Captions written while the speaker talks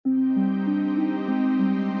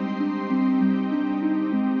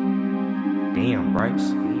Damn,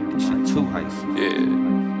 Bryce. This shit too icy. Yeah.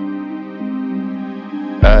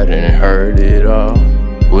 I done heard it all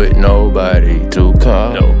with nobody to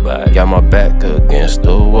call. Got my back against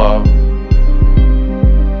the wall.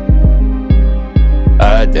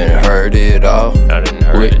 I done heard it all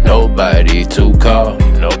with nobody to call.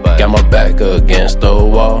 Got my back against the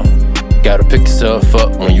wall. Gotta pick yourself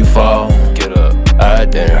up when you fall. Get up. I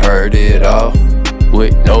done heard it all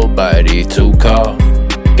with nobody to call.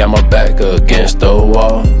 Got my back against the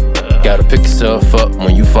wall. Gotta pick yourself up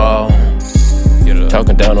when you fall.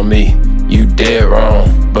 Talking down on me, you dead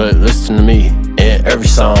wrong. But listen to me in every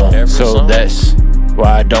song. So that's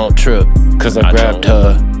why I don't trip, cause I grabbed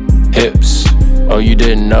her hips. Oh, you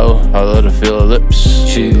didn't know, I love to feel her lips.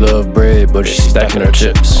 She love bread, but she's stacking her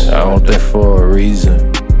chips. I don't think for a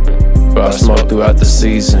reason, but I smoke throughout the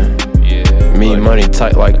season. Me and money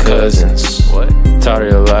tight like cousins. Tired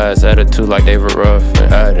of your lies, attitude like David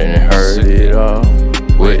Ruffin. I done heard it all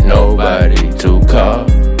with nobody to call.